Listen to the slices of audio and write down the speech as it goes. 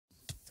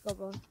Let's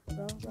go,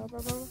 bro.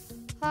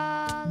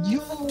 Yo,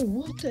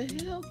 what the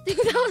hell? Dude,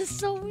 that was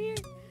so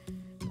weird.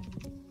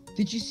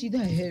 Did you see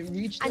that hit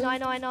reach? I know.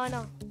 I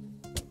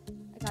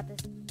got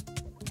this.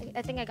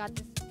 I think I got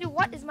this. Dude,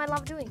 what is my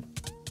lava doing?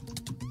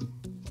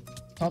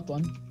 Top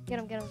one. Get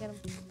him.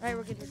 Alright,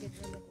 we're good.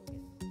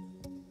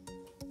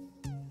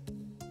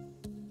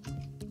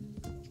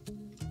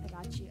 I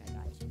got you.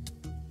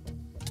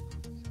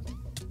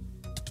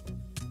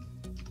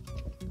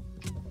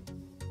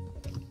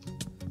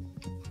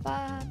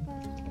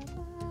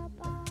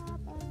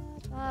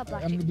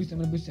 I'm gonna boost.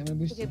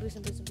 Okay, boost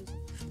him.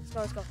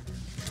 Let's go.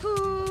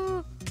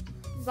 Ooh,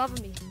 he's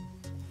loving me.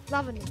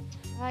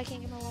 I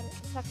can't get my water.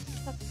 Stuck.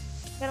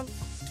 Get him.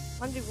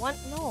 1v1?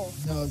 No.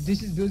 No,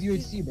 this is build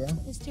UHC, bro.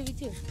 It's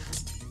 2v2.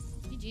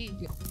 GG.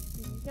 Yeah.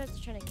 You guys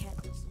are trying to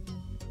Katniss.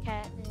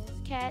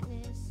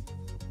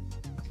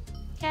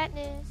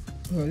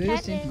 Bro, they're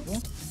the same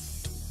people.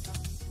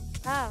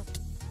 Ah.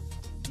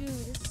 Dude,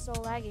 this is so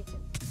laggy.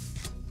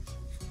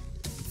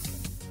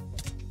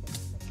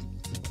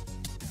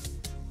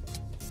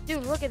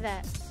 Dude, look at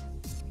that.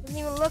 Isn't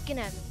even looking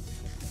at me.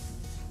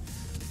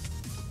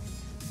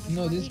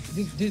 No, this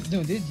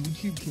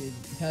YouTube kid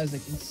has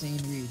like insane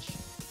reach.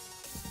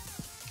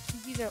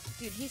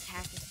 Dude, he's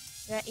hacking.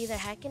 They're either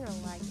hacking or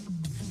lagging.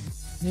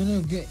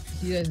 No, good.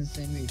 He has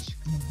insane reach.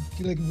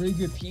 He like really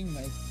good ping.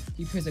 Like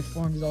he pays like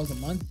 $400 a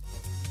month,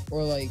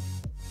 or like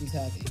he's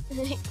hacking.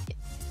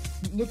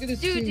 Look at this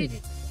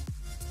dude.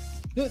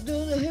 No,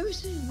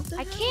 Harrison. What the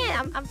I hell?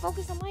 can't. I'm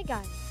focused on my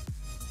guy.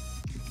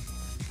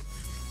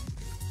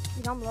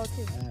 Dude, I'm low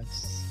too.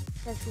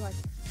 That's too hard.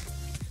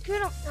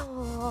 Dude,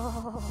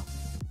 oh.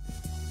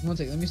 One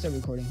second. Let me start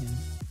recording him.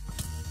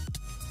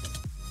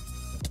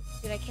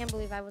 Dude, I can't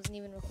believe I wasn't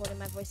even recording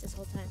my voice this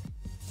whole time.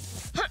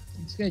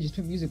 This guy just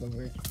put music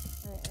over it.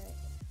 Alright.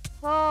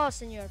 Oh,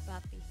 Senor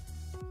Papi.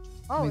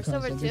 Oh, we're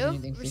silver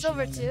 2? We're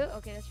silver 2?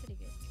 Okay, that's pretty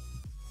good.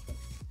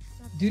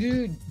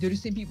 Dude, they're the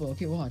same people.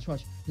 Okay, watch.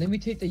 Let me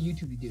take the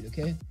YouTube dude,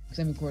 okay? Because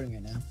I'm recording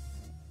right now.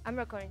 I'm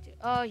recording too.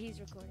 Oh, he's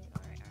recording.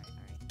 Alright.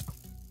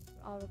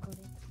 We're all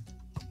recording.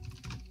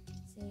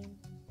 Same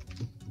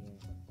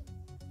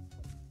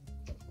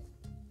here.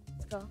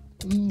 Let's go.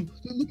 Ooh,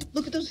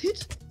 look at those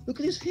hits. Look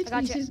at this hit.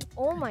 I got you.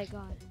 Oh my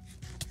god.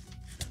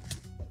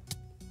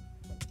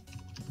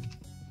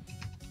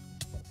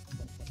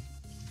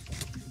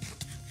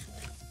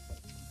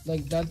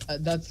 Like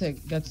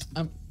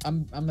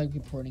I'm like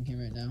reporting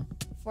him right now.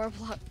 4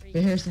 block for you.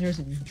 But Harrison,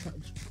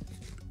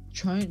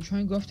 try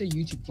and go after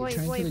YouTube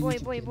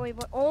kid. Boy.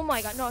 Oh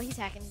my god. No, he's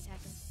hacking.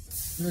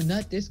 No,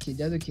 not this kid.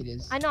 The other kid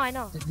is. I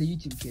know. The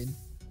YouTube kid.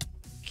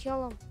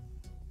 Kill him.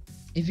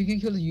 If you can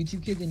kill the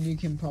YouTube kid, then you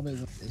can probably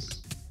win this.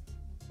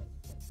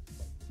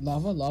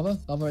 Lava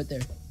right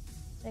there.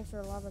 Thanks for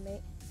the lava,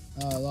 mate.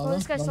 Lava. Oh,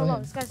 this guy's so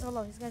low.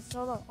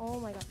 Oh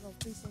my god. No,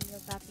 please send your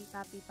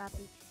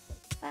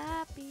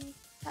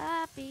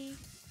Papi.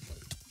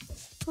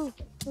 Ooh.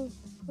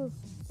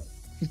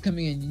 He's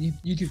coming in.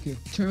 YouTube kid.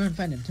 Turn around and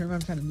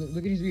find him.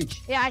 Look at his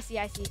reach. Yeah, I see.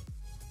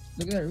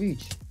 Look at that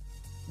reach.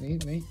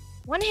 Wait.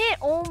 One hit.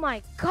 Oh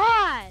my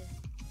god.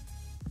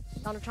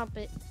 Donald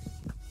Trumpet.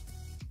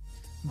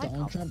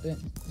 Donald Trumpet.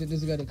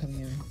 There's a guy that coming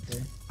in right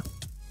there.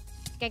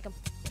 Gank him.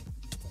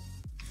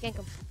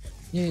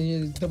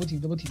 Yeah. Double team.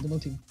 Double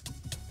team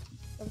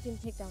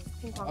takedown.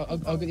 Ping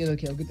pong. I'll get the other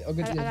kid. I'll get the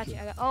other kid.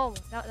 I got. Oh,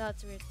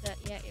 that's weird.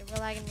 Yeah, we're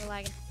lagging.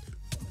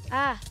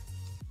 Ah.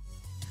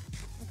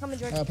 I'm coming,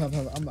 George.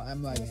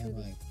 I'm lagging.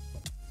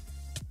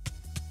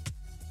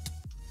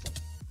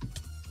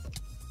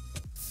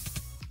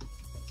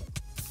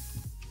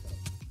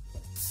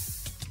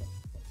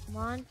 Come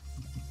on.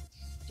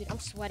 Dude, I'm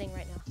sweating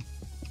right now.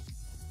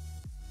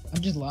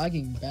 I'm just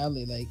lagging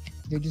badly. Like,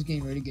 they're just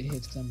getting really good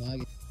hits because I'm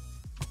lagging.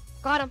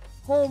 Got him.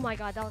 Oh my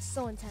god, that was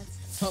so intense.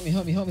 Help me.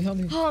 Oh,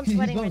 I'm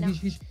sweating right now.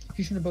 He's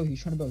trying to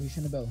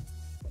bow.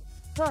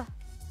 Huh.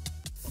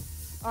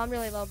 Oh, I'm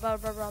really low. Bro,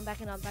 I'm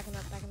backing up.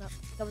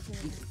 Double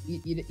team.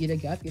 Eat a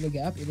gap. And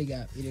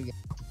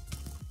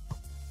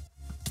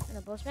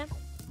a bow spam?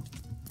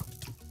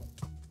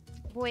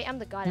 Boy, I'm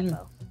the god at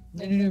bow. No.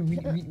 We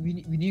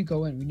need to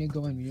go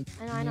in.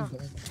 I know.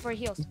 For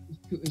heals.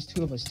 It's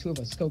two of us. Go.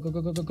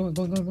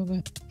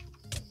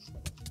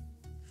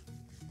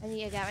 I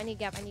need a gap,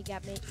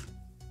 mate.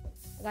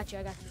 I got you.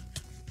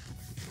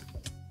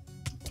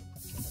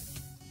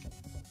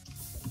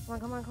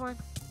 Come on.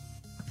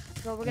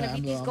 So we're gonna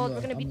beat these gold.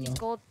 We're gonna beat these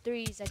gold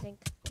 3s, I think.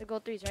 They're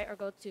gold 3s, right? Or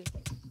gold 2?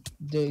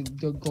 The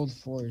gold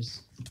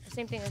 4s.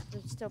 Same thing.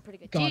 They're still pretty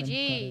good. Got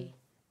GG.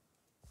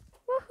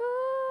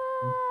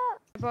 Woohoo!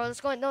 Bro,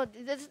 let's go. No,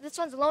 this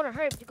one's a loner.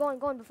 Hurry, go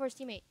on before his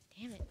teammate.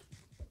 Damn it.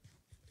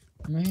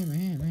 I'm right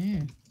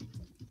here.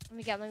 Let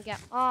me gap.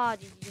 Oh,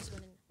 dude, you just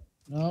went in.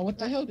 No, what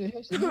the hell, dude?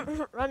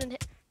 Run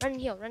and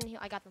heal.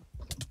 I got them.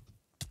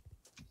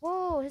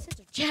 Whoa, his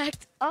hits are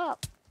jacked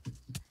up.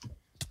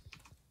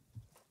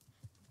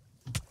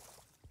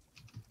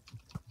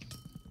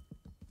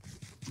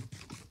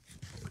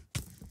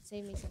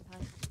 Save me,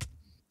 senpai.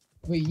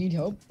 Wait, you need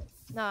help?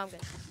 No, I'm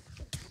good.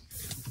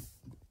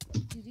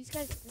 Dude,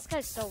 this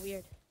guy's so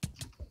weird.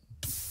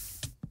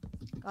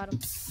 Got him.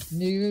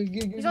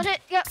 Nigga, He's on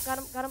hit. Yeah, got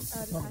him.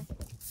 Oh.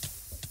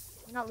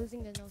 You're not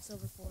losing to no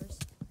silver 4s.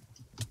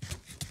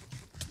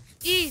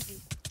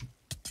 Easy.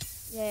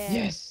 Yeah.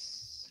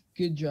 Yes.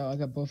 Good job. I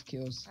got both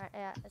kills. Alright,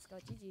 yeah, let's go.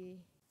 GG.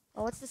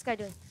 Oh, what's this guy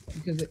doing?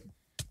 Because it.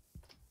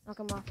 Knock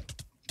him off.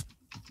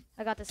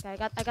 I got this guy.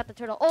 I got the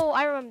turtle. Oh,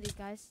 I remember these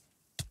guys.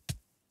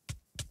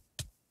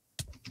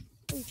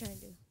 What are you trying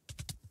to do?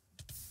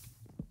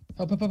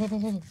 Help.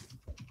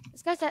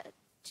 This guy's at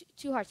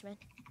 2 hearts, man.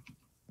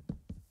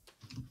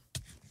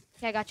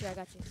 Okay, I got you.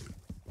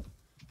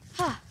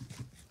 Ha!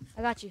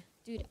 I got you.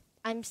 Dude,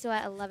 I'm still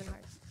at 11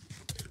 hearts.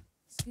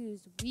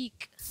 Excuse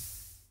weak.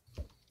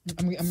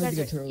 I'm ready to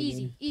get turtle.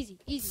 Easy.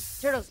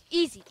 Turtles,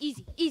 easy.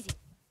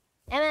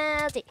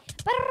 MLT.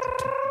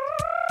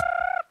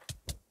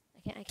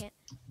 I can't.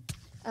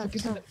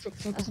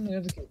 Focus on the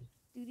other kid.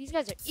 Dude, these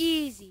guys are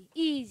easy.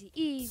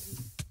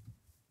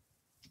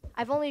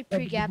 I've only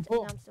pre-gapped and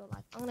now I'm still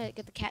alive. I'm gonna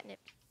get the catnip.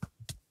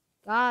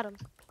 Got him.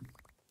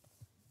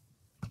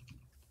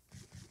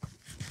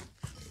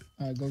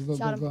 Alright,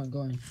 go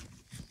on.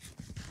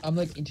 I'm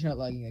like internet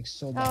lagging like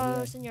so bad.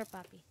 Oh, Senor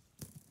Papi.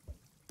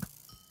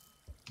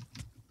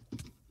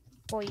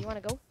 Boy, you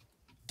wanna go?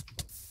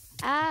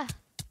 Ah.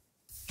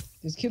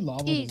 This kid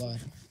lava a lot.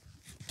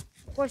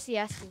 Of course he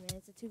has to, man.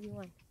 It's a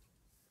 2v1.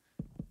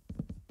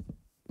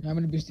 No, I'm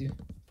gonna boost you.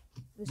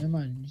 Never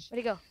mind.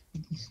 Where'd he go?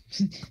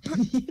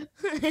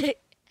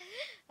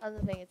 I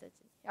wasn't paying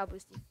attention. I'll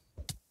boost you.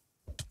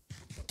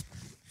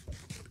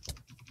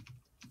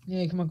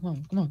 Yeah, come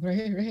on. Right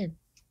here.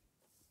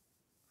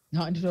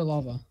 Not into the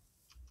lava.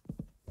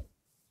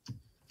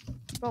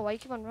 Bro, why you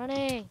keep on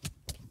running?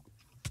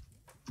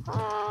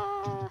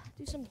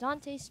 Do some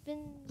Dante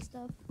spin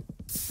stuff.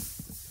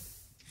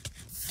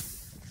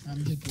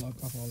 I'm just block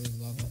off all this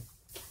lava.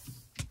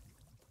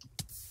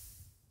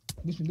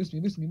 Boost me.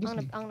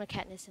 I'm gonna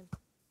Katniss him.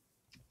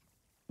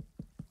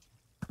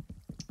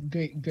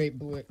 Great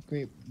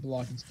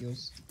blocking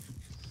skills.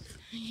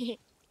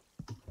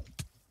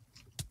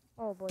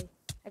 Oh boy,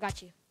 I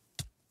got you.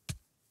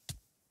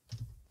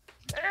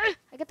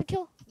 I get the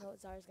kill. No,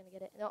 Zara's gonna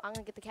get it. No, I'm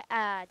gonna get the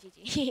cat.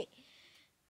 GG.